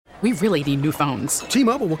We really need new phones.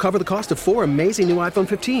 T-Mobile will cover the cost of 4 amazing new iPhone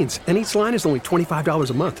 15s, and each line is only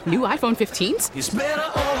 $25 a month. New iPhone 15s? It's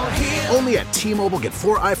better over here. Only at T-Mobile, get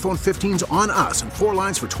 4 iPhone 15s on us and 4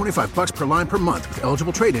 lines for $25 per line per month with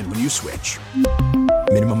eligible trade-in when you switch.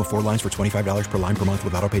 Minimum of 4 lines for $25 per line per month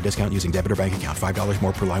with autopay discount using debit or bank account. $5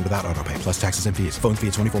 more per line without autopay, plus taxes and fees. Phone fee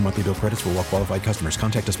at 24 monthly bill credits for well-qualified customers.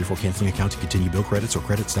 Contact us before canceling account to continue bill credits or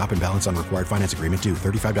credit stop and balance on required finance agreement due.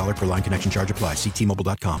 $35 per line connection charge applies. See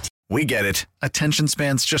T-Mobile.com. We get it. Attention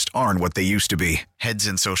spans just aren't what they used to be. Heads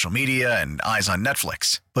in social media and eyes on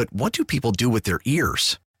Netflix. But what do people do with their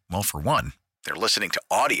ears? Well, for one, they're listening to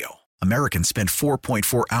audio. Americans spend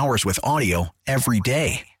 4.4 hours with audio every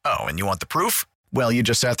day. Oh, and you want the proof? Well, you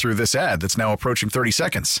just sat through this ad that's now approaching 30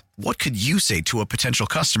 seconds. What could you say to a potential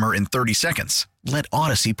customer in 30 seconds? Let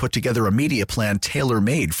Odyssey put together a media plan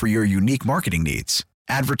tailor-made for your unique marketing needs.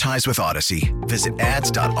 Advertise with Odyssey. Visit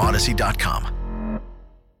ads.odyssey.com.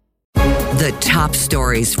 The top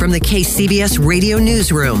stories from the KCBS Radio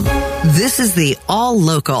Newsroom. This is the All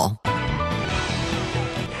Local.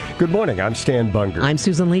 Good morning. I'm Stan Bunger. I'm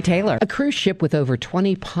Susan Lee Taylor. A cruise ship with over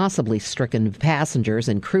 20 possibly stricken passengers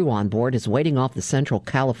and crew on board is waiting off the central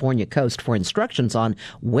California coast for instructions on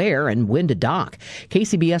where and when to dock.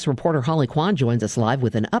 KCBS reporter Holly Kwan joins us live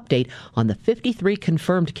with an update on the 53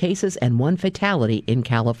 confirmed cases and 1 fatality in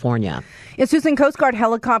California. Yes, Susan, Coast Guard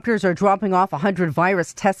helicopters are dropping off 100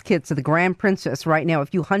 virus test kits to the Grand Princess right now, a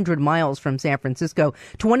few hundred miles from San Francisco.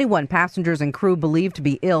 21 passengers and crew believed to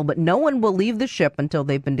be ill, but no one will leave the ship until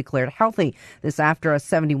they've been declared healthy. This after a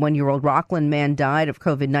 71-year-old Rockland man died of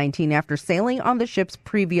COVID-19 after sailing on the ship's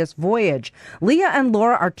previous voyage. Leah and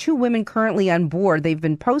Laura are 2 women currently on board. They've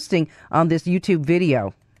been posting on this YouTube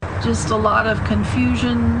video. Just a lot of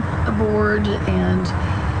confusion aboard, and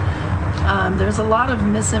there's a lot of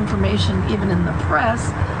misinformation even in the press.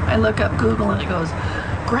 I look up Google and it goes,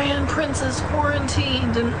 Grand Princess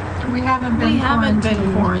quarantined, and we haven't been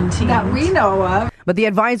quarantined that we know of. But the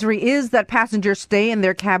advisory is that passengers stay in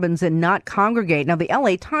their cabins and not congregate. Now, the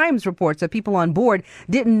LA Times reports that people on board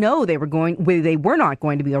didn't know they were not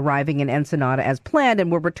going to be arriving in Ensenada as planned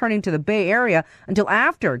and were returning to the Bay Area until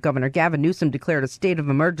after Governor Gavin Newsom declared a state of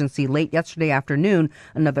emergency late yesterday afternoon.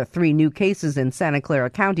 Another 3 new cases in Santa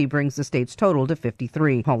Clara County brings the state's total to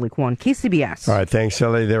 53. Holly Kwan, KCBS. All right, thanks,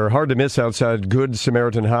 Ellie. They were hard to miss outside Good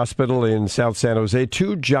Samaritan Hospital in South San Jose.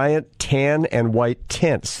 2 giant tan and white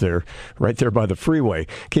tents. They're right there by the freeway.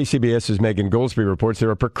 KCBS's Megan Goldsby reports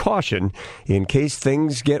they're a precaution in case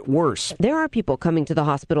things get worse. There are people coming to the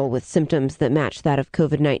hospital with symptoms that match that of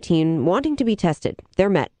COVID-19 wanting to be tested. They're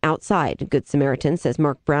met outside. Good Samaritan, says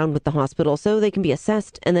Mark Brown with the hospital, so they can be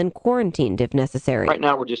assessed and then quarantined if necessary. Right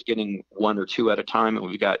now we're just getting 1 or 2 at a time, and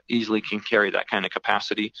we've got easily can carry that kind of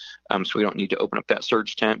capacity, so we don't need to open up that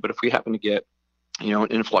surge tent. But if we happen to get an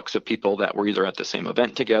influx of people that were either at the same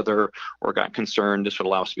event together or got concerned, this would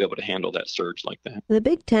allow us to be able to handle that surge like that. The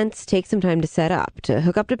big tents take some time to set up, to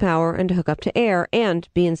hook up to power and to hook up to air and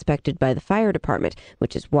be inspected by the fire department,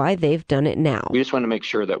 which is why they've done it now. We just want to make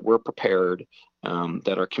sure that we're prepared,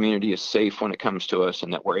 that our community is safe when it comes to us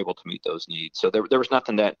and that we're able to meet those needs. So there was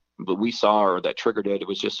nothing that we saw or that triggered it. It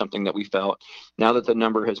was just something that we felt now that the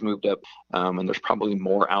number has moved up and there's probably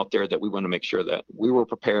more out there, that we want to make sure that we were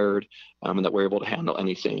prepared and that we're able to handle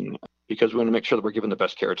anything, because we want to make sure that we're giving the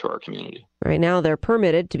best care to our community. Right now, they're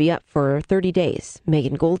permitted to be up for 30 days.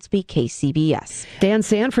 Megan Goldsby, KCBS. Dan,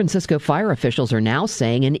 San Francisco fire officials are now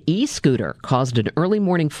saying an e-scooter caused an early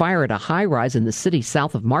morning fire at a high-rise in the city's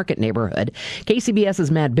south of Market neighborhood.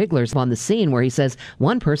 KCBS's Matt Bigler's on the scene, where he says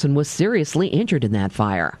one person was seriously injured in that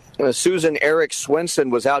fire. Susan, Eric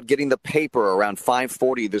Swenson was out getting the paper around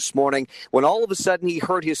 5:40 this morning when all of a sudden he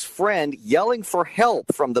heard his friend yelling for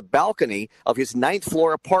help from the balcony of his 9th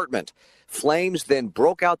floor apartment. Flames then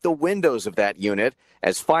broke out the windows of that unit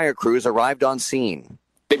as fire crews arrived on scene.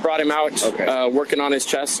 They brought him out, working on his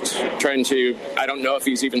chest, I don't know if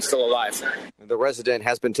he's even still alive. The resident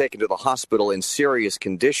has been taken to the hospital in serious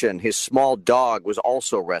condition. His small dog was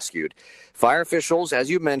also rescued. Fire officials, as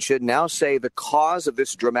you mentioned, now say the cause of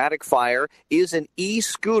this dramatic fire is an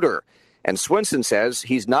e-scooter. And Swenson says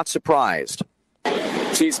he's not surprised.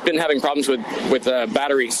 He's been having problems with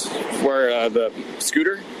batteries for the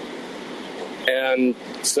scooter. And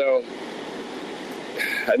so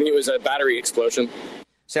I think it was a battery explosion.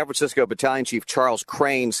 San Francisco Battalion Chief Charles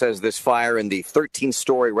Crane says this fire in the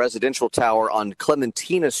 13-story residential tower on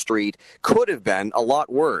Clementina Street could have been a lot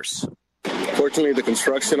worse. Fortunately, the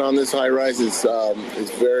construction on this high-rise is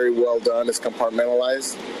very well done. It's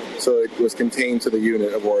compartmentalized, so it was contained to the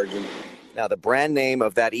unit of origin. Now, the brand name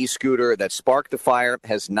of that e-scooter that sparked the fire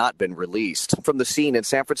has not been released. From the scene in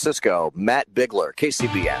San Francisco, Matt Bigler,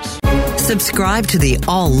 KCBS. Subscribe to the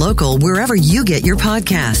All Local wherever you get your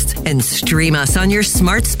podcasts and stream us on your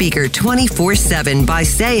smart speaker 24/7 by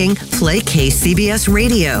saying, play KCBS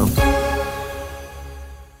Radio.